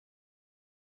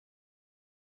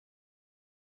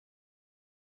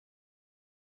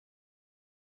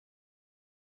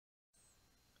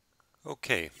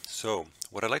Okay, so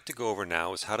what I'd like to go over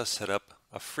now is how to set up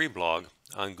a free blog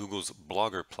on Google's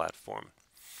Blogger platform.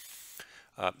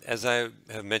 As I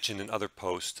have mentioned in other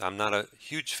posts, I'm not a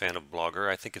huge fan of Blogger.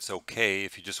 I think it's okay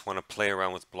if you just want to play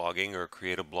around with blogging or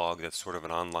create a blog that's sort of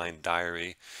an online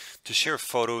diary to share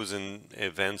photos and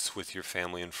events with your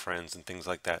family and friends and things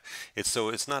like that.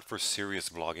 It's not for serious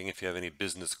blogging if you have any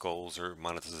business goals or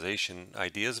monetization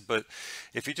ideas, but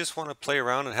if you just want to play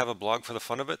around and have a blog for the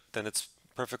fun of it, then it's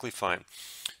perfectly fine.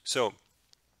 So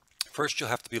first you'll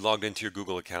have to be logged into your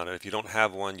Google account, and if you don't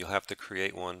have one, you'll have to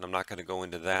create one. I'm not going to go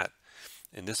into that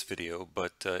in this video,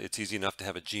 but it's easy enough to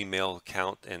have a Gmail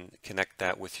account and connect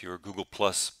that with your Google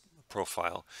Plus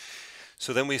profile.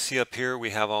 So then we see up here we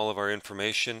have all of our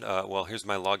information. Well, here's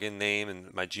my login name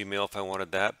and my Gmail if I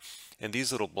wanted that. And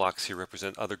these little blocks here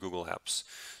represent other Google apps.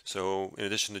 So in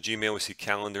addition to Gmail, we see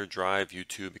Calendar, Drive,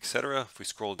 YouTube, etc. If we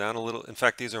scroll down a little, in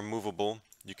fact, these are movable.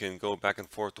 You can go back and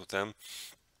forth with them.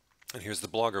 And here's the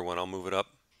Blogger one. I'll move it up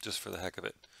just for the heck of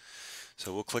it.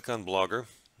 So we'll click on Blogger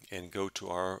and go to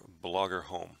our Blogger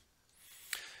home.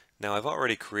 Now I've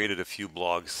already created a few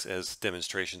blogs as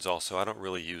demonstrations also. I don't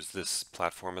really use this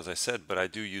platform as I said, but I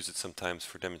do use it sometimes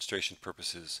for demonstration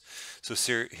purposes. So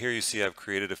here you see I've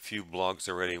created a few blogs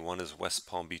already. One is West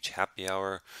Palm Beach Happy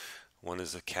Hour. One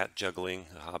is a cat juggling,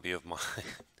 a hobby of mine.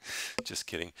 Just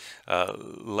kidding.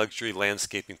 Luxury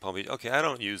landscaping Palm Beach. Okay, I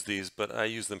don't use these, but I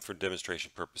use them for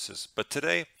demonstration purposes. But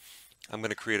today I'm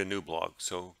going to create a new blog.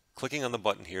 So clicking on the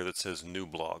button here that says New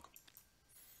Blog.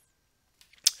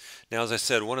 Now, as I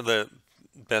said, one of the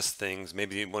best things,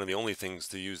 maybe one of the only things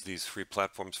to use these free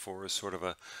platforms for is sort of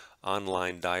a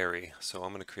online diary. So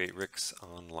I'm going to create Rick's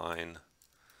online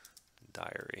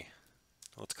diary.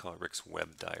 Let's call it Rick's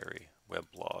web diary, web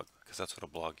blog, because that's what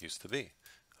a blog used to be,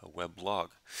 a web blog.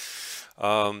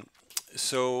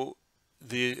 So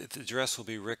the address will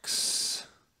be Rick's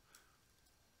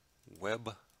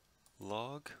web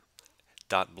log.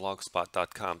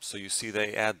 .blogspot.com. So you see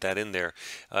they add that in there.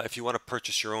 If you want to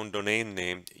purchase your own domain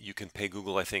name, you can pay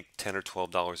Google, I think, $10 or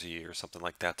 $12 a year, something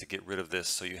like that, to get rid of this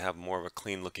so you have more of a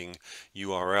clean looking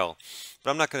URL.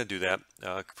 But I'm not going to do that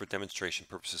for demonstration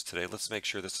purposes today. Let's make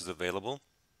sure this is available.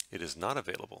 It is not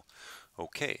available.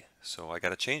 Okay, so I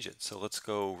got to change it. So let's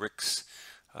go Rick's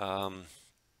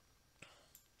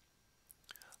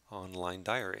online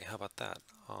diary. How about that?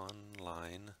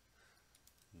 Online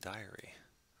diary.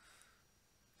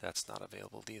 That's not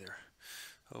available either.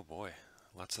 Oh boy,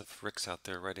 lots of Ricks out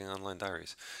there writing online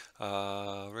diaries.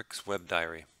 Rick's web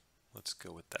diary. Let's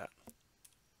go with that.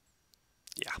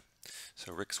 Yeah,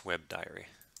 so Rick's web diary.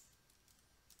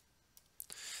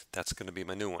 That's going to be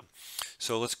my new one.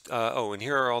 So let's, oh, and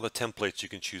here are all the templates you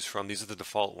can choose from. These are the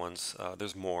default ones.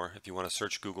 There's more. If you want to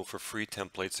search Google for free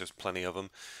templates, there's plenty of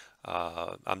them.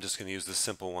 I'm just going to use this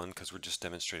simple one because we're just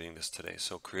demonstrating this today.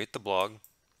 So create the blog.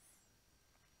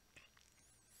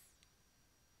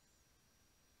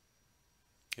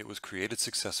 It was created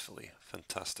successfully.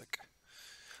 Fantastic.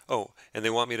 Oh, and they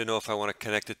want me to know if I want to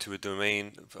connect it to a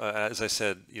domain. As I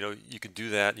said, you can do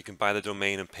that. You can buy the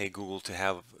domain and pay Google to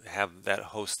have that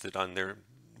hosted on their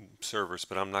servers,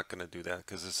 but I'm not going to do that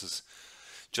because this is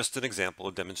just an example,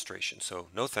 a demonstration. So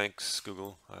no thanks,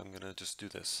 Google. I'm going to just do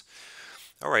this.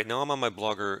 All right, now I'm on my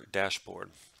Blogger dashboard,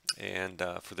 and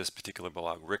for this particular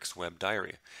blog, Rick's Web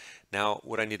Diary. Now,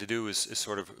 what I need to do is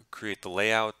sort of create the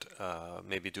layout,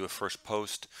 maybe do a first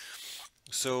post.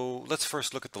 So let's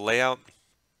first look at the layout.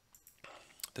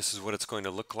 This is what it's going to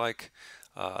look like.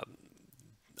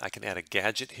 I can add a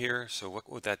gadget here. So what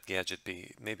would that gadget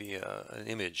be? Maybe an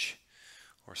image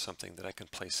or something that I can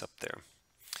place up there.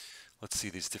 Let's see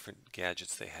these different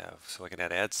gadgets they have. So I can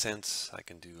add AdSense, I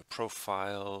can do a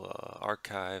profile,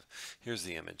 archive. Here's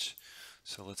the image.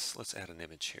 So let's add an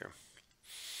image here.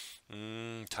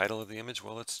 Title of the image,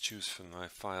 well, let's choose from my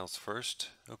files first.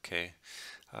 Okay,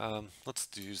 let's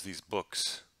use these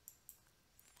books.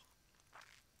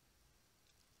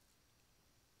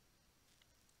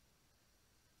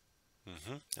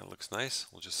 That looks nice.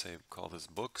 We'll just say call this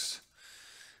books,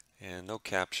 and no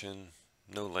caption,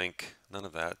 no link, none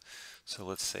of that. So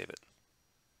let's save it.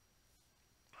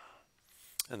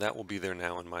 And that will be there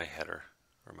now in my header,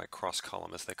 or my cross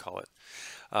column as they call it.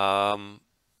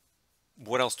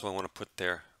 What else do I want to put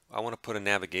there? I want to put a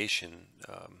navigation.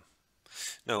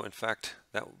 No, in fact,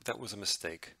 that was a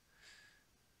mistake.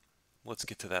 Let's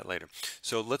get to that later.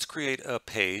 So let's create a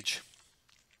page,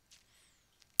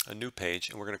 a new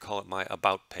page, and we're going to call it my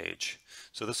About page.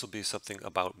 So this will be something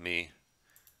about me.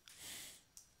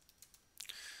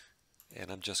 And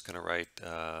I'm just going to write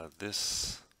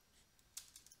this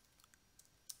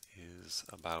is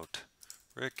about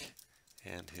Rick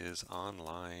and his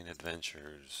online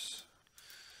adventures.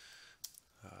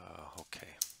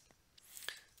 Okay.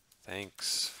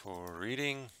 Thanks for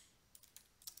reading.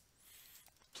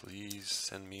 Please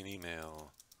send me an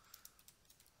email.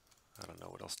 I don't know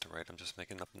what else to write. I'm just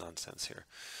making up nonsense here.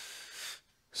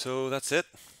 So that's it.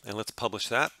 And let's publish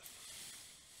that.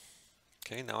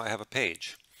 Okay, now I have a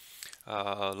page.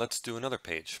 Let's do another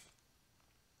page.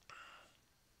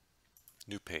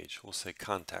 New page. We'll say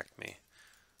contact me.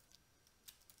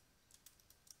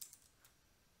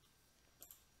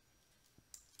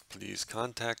 Please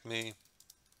contact me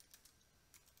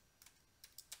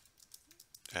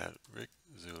at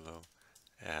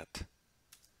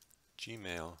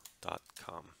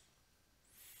rickzullo@gmail.com.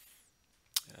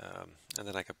 And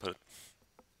then I could put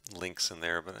links in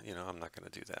there, but you know, I'm not going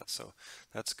to do that. So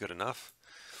that's good enough.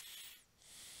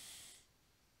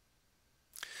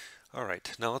 All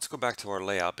right, now let's go back to our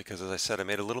layout because, as I said, I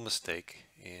made a little mistake,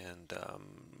 and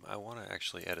I want to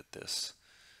actually edit this.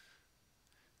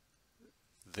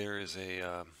 There is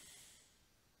a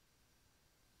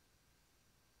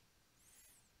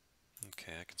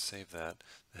okay, I can save that.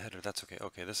 The header, that's okay.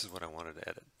 Okay, this is what I wanted to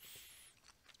edit.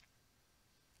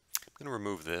 I'm going to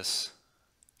remove this.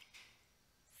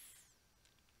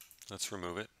 Let's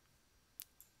remove it.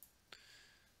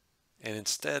 And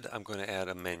instead, I'm going to add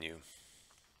a menu.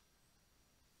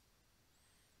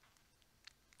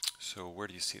 So where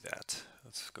do you see that?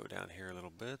 Let's go down here a little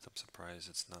bit. I'm surprised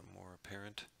it's not more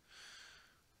apparent.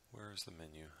 Where is the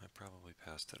menu? I probably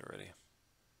passed it already.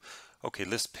 Okay,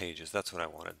 list pages. That's what I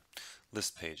wanted.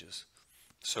 List pages.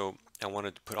 So I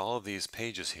wanted to put all of these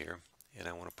pages here, and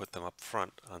I want to put them up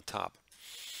front on top.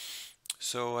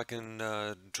 So I can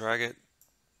drag it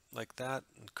like that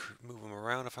and move them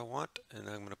around if I want, and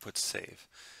I'm going to put save.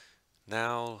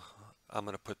 Now I'm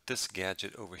going to put this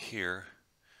gadget over here,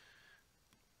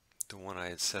 the one I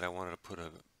had said I wanted to put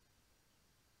a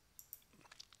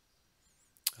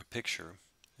picture,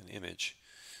 an image.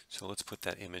 So let's put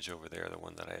that image over there, the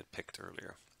one that I had picked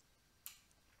earlier.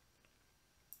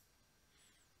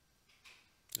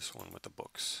 This one with the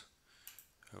books.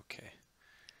 Okay.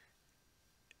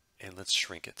 And let's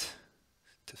shrink it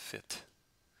to fit.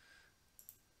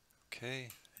 Okay,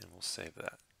 and we'll save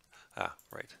that. Ah,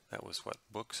 right. That was what?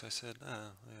 Books, I said?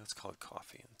 Let's call it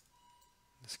coffee in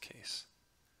this case.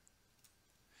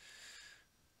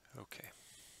 Okay.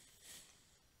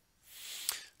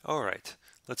 All right.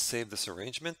 Let's save this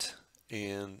arrangement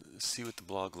and see what the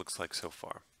blog looks like so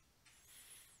far.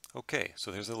 Okay,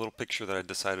 so there's a little picture that I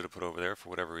decided to put over there for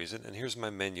whatever reason, and here's my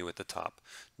menu at the top.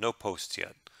 No posts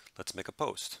yet. Let's make a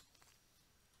post.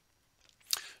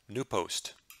 New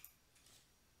post.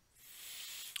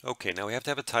 Okay, now we have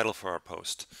to have a title for our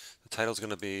post. The title is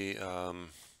going to be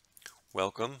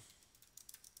Welcome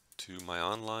to My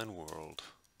Online World.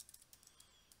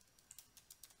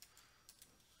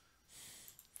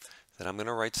 Then I'm going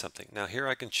to write something. Now here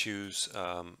I can choose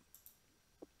a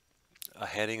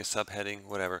heading, a subheading,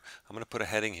 whatever. I'm going to put a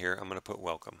heading here. I'm going to put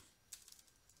welcome.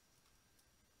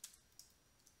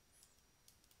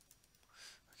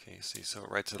 Okay, see, so it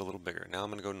writes it a little bigger. Now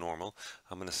I'm going to go normal.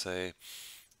 I'm going to say,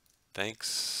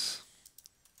 thanks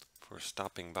for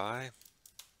stopping by.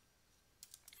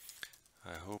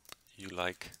 I hope you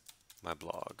like my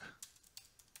blog.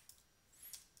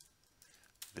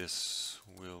 This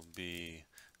will be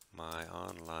my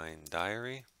online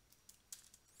diary.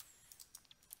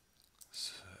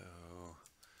 So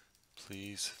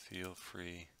please feel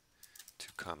free to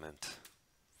comment.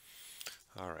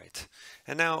 All right.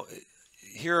 And now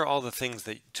here are all the things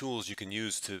tools you can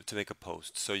use to make a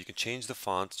post. So you can change the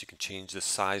fonts, you can change the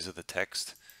size of the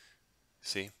text.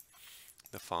 See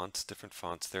the fonts, different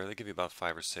fonts there. They give you about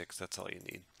 5 or 6. That's all you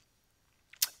need.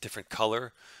 Different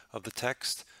color of the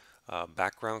text,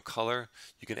 background color.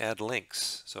 You can add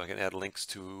links. So I can add links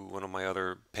to one of my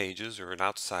other pages or an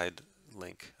outside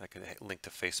link. I can link to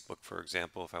Facebook, for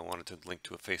example, if I wanted to link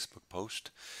to a Facebook post.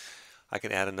 I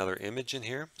can add another image in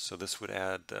here. So this would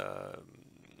add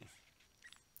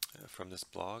from this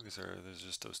blog. There's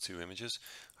just those 2 images.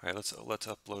 All right, let's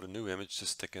upload a new image to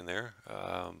stick in there.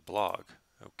 Blog.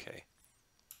 Okay.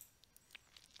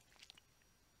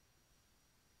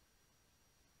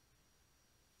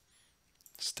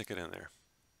 Stick it in there.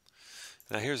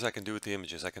 Now here's what I can do with the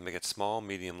images. I can make it small,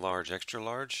 medium, large, extra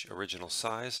large, original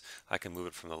size. I can move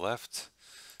it from the left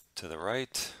to the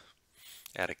right,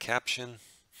 add a caption,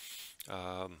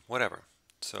 whatever.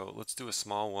 So let's do a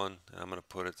small one, and I'm going to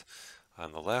put it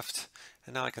on the left,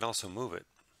 and now I can also move it.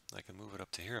 I can move it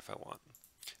up to here if I want.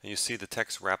 And you see the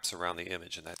text wraps around the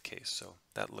image in that case, so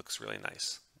that looks really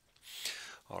nice.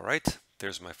 All right,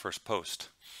 there's my first post.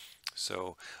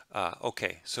 So,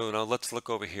 okay, so now let's look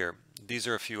over here. These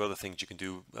are a few other things you can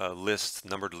do, lists,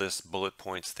 numbered lists, bullet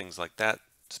points, things like that,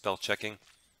 spell checking.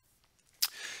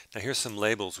 Now here's some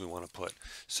labels we want to put.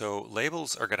 So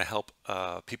labels are going to help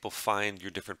people find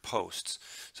your different posts.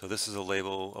 So this is a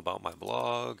label about my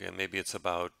blog, and maybe it's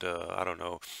about, I don't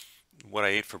know, what I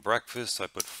ate for breakfast. So I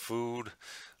put food.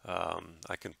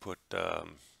 I can put, I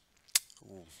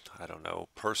don't know,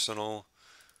 personal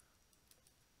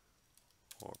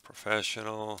or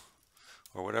professional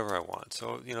or whatever I want.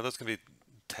 So, you know, those can be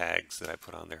tags that I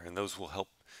put on there, and those will help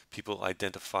people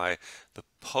identify the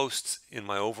posts in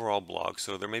my overall blog.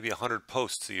 So there may be 100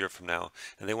 posts a year from now,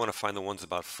 and they want to find the ones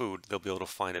about food. They'll be able to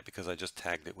find it because I just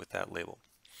tagged it with that label.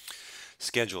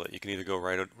 Schedule it. You can either go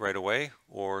right away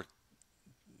or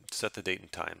set the date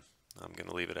and time. I'm going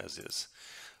to leave it as is.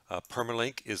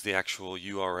 Permalink is the actual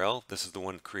URL. This is the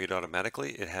one created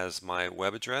automatically. It has my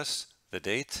web address, the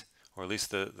date, or at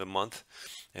least the month,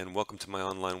 and welcome to my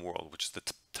online world, which is the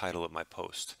title of my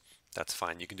post. That's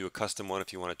fine. You can do a custom one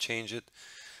if you want to change it,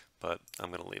 but I'm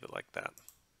going to leave it like that.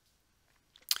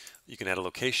 You can add a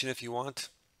location if you want.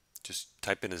 Just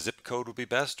type in a zip code would be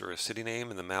best, or a city name,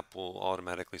 and the map will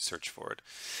automatically search for it.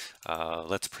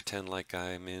 Let's pretend like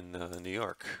I'm in New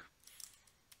York.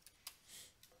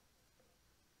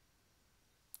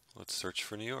 Let's search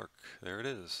for New York. There it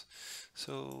is.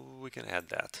 So we can add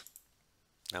that.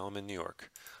 Now I'm in New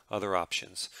York. Other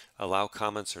options. Allow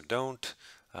comments or don't.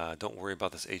 Don't worry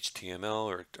about this HTML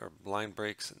or line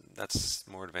breaks. That's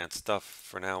more advanced stuff.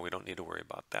 For now, we don't need to worry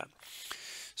about that.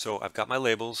 So I've got my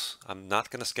labels. I'm not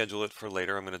going to schedule it for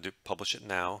later. I'm going to publish it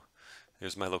now.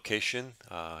 Here's my location.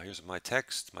 Here's my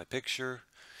text, my picture.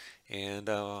 And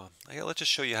let's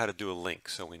just show you how to do a link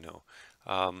so we know.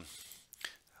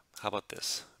 How about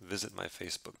this? Visit my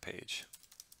Facebook page.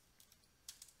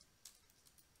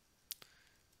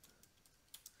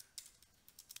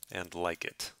 And like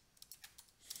it.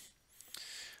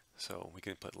 So we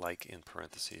can put like in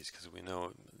parentheses because we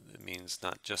know it means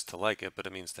not just to like it, but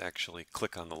it means to actually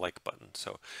click on the like button.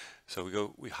 So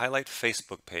we highlight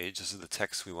Facebook page. This is the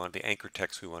text we want, the anchor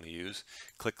text we want to use.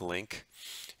 Click link,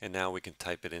 and now we can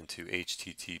type it into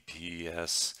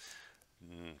https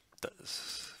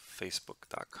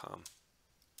facebook.com.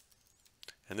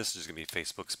 And this is going to be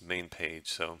Facebook's main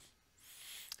page.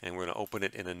 And we're going to open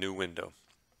it in a new window.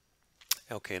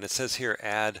 Okay, and it says here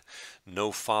add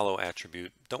no follow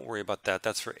attribute. Don't worry about that.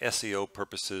 That's for SEO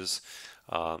purposes.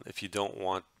 If you don't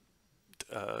want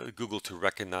Google to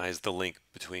recognize the link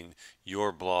between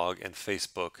your blog and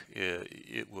Facebook,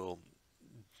 you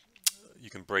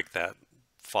can break that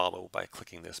follow by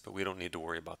clicking this, but we don't need to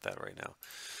worry about that right now.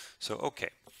 So okay,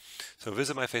 so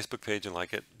visit my Facebook page and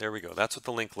like it. There we go. That's what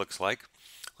the link looks like.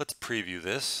 Let's preview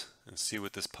this and see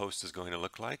what this post is going to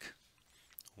look like.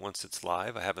 Once it's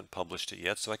live, I haven't published it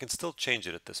yet, so I can still change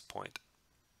it at this point.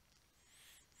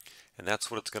 And that's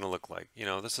what it's going to look like. You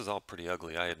know, this is all pretty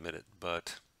ugly, I admit it,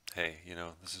 but hey, you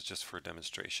know, this is just for a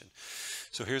demonstration.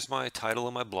 So here's my title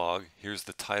of my blog. Here's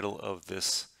the title of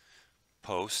this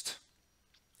post.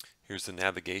 Here's the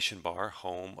navigation bar,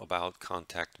 home, about,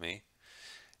 contact me.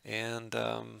 And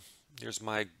here's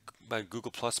my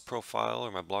Google Plus profile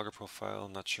or my Blogger profile.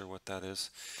 I'm not sure what that is.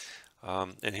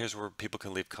 And here's where people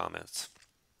can leave comments.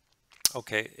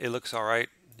 Okay, it looks all right.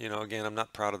 You know, again, I'm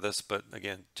not proud of this, but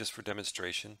again, just for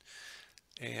demonstration.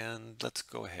 And let's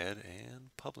go ahead and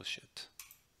publish it.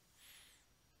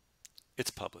 It's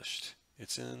published.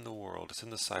 It's in the world. It's in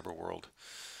the cyber world.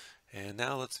 And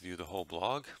now let's view the whole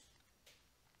blog.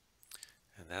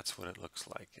 And that's what it looks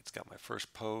like. It's got my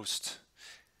first post.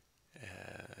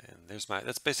 And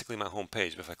that's basically my home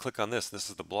page. But if I click on this is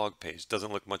the blog page. It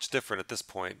doesn't look much different at this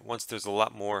point. Once there's a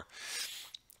lot more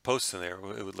posts in there,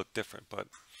 it would look different. But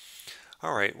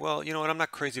all right, well, you know what? I'm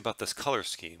not crazy about this color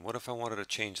scheme. What if I wanted to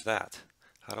change that?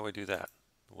 How do I do that?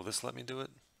 Will this let me do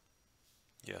it?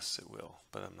 Yes, it will,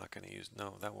 but I'm not going to use,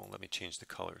 no, that won't let me change the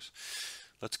colors.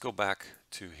 Let's go back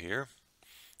to here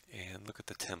and look at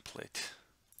the template.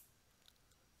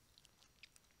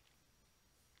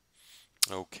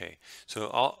 Okay, so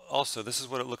also this is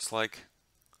what it looks like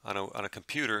on a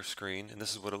computer screen, and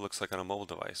this is what it looks like on a mobile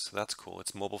device. So that's cool.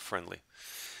 It's mobile friendly.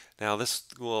 Now this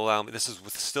will allow me, this is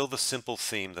with still the simple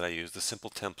theme that I use, the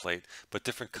simple template, but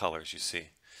different colors, you see.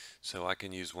 So I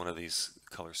can use one of these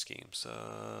color schemes.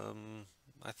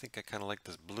 I think I kind of like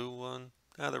this blue one.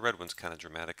 The red one's kind of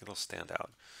dramatic. It'll stand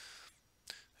out.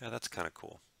 Yeah, that's kind of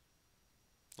cool.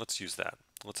 Let's use that.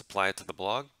 Let's apply it to the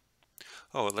blog.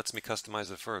 Oh, it lets me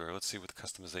customize it further. Let's see what the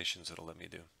customizations it'll let me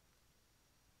do.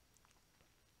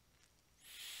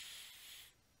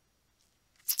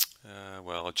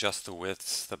 Well, adjust the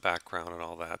widths, the background, and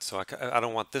all that. So I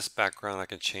don't want this background. I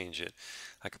can change it.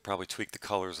 I could probably tweak the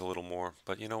colors a little more,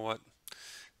 but you know what?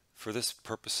 For this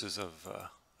purposes of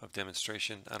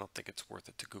demonstration, I don't think it's worth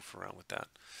it to goof around with that.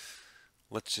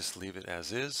 Let's just leave it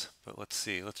as is, but let's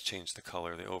see. Let's change the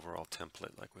color, the overall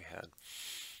template like we had.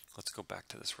 Let's go back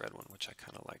to this red one, which I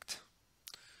kind of liked.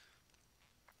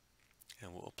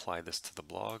 And we'll apply this to the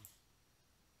blog.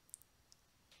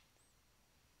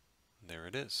 There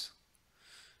it is.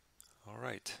 All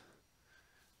right.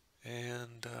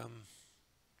 And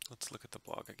let's look at the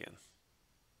blog again.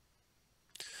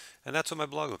 And that's what my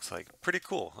blog looks like. Pretty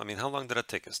cool. I mean, how long did that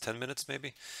take us? 10 minutes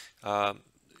maybe?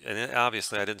 And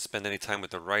obviously I didn't spend any time with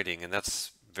the writing, and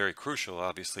that's very crucial,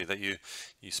 obviously, that you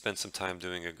spend some time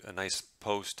doing a nice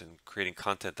post and creating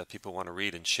content that people want to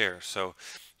read and share. So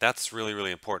that's really,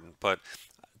 really important. But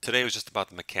today was just about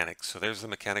the mechanics. So there's the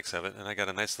mechanics of it, and I got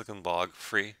a nice looking blog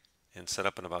free and set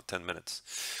up in about 10 minutes.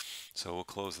 So we'll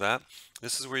close that.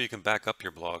 This is where you can back up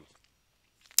your blog.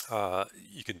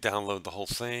 You can download the whole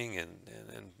thing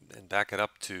and back it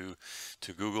up to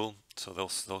Google, so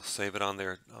they'll save it on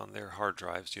their hard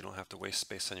drives. You don't have to waste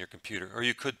space on your computer, or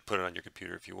you could put it on your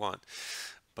computer if you want,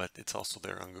 but it's also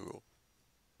there on Google.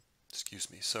 Excuse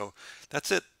me. So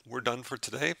that's it. We're done for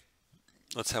today.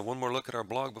 Let's have one more look at our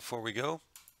blog before we go.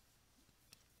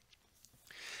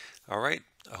 All right.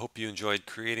 I hope you enjoyed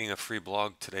creating a free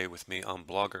blog today with me on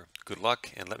Blogger. Good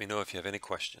luck, and let me know if you have any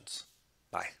questions.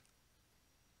 Bye.